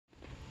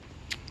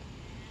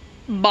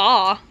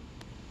Bah.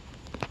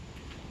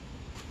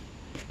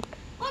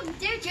 Look,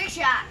 there's your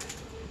shot.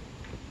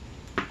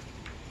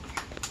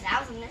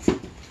 That was a miss.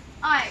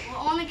 Alright, we're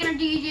only gonna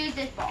do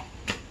this ball.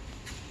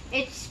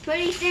 It's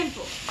pretty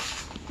simple.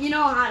 You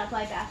know how to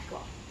play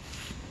basketball.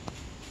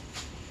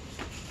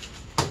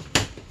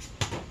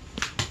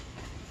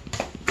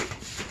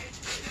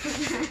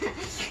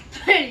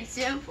 Pretty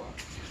simple.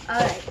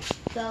 Alright,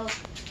 so.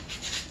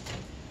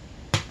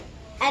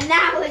 And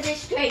now we'll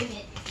just straighten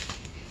it.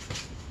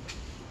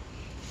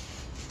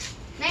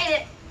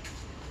 Made it.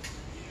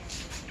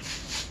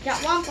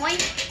 Got 1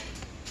 point.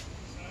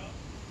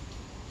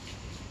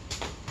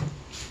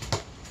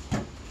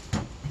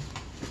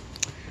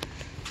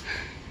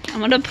 I'm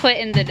gonna put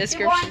in the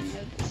description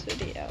of this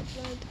video,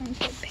 but I don't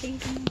get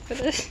paid enough for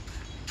this.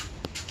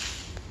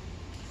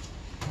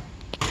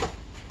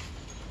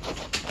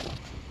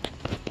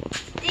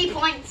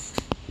 Points.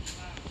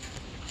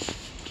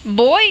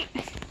 Boy!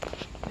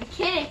 I'm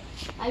kidding.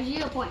 I have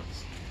 0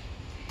 points.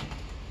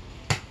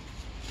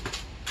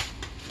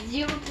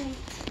 0 points.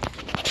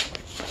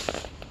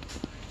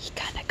 He's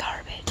kinda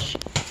garbage.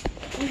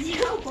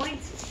 0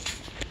 points.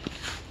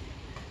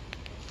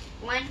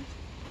 1,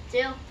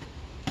 2,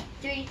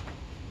 3,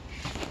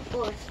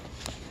 4.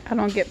 I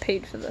don't get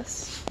paid for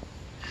this.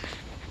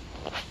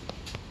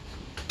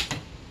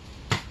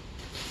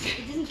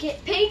 He doesn't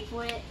get paid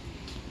for it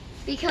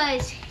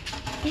because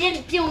he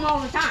didn't do them all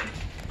the time.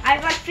 I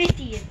have like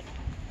 50 of them.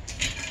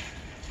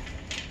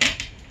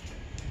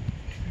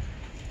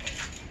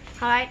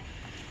 Alright.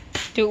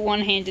 Do it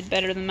one-handed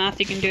better than math.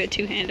 You can do it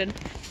two-handed.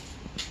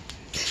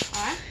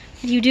 Alright.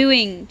 What are you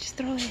doing? Just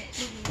throw it.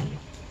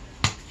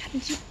 How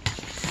did you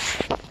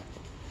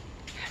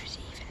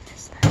even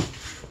miss that?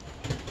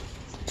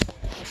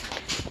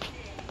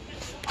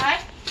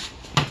 Alright.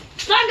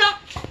 Time go!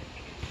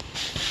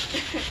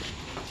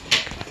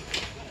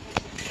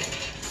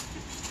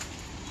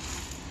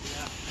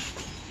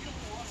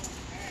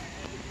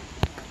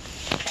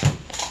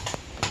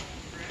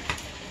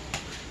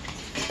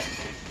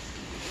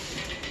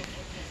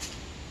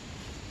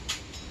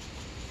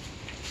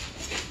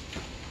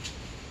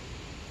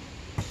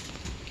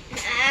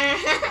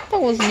 That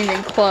wasn't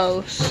even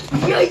close.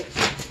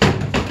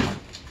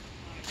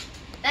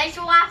 Thanks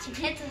for watching.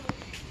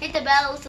 Hit the bell.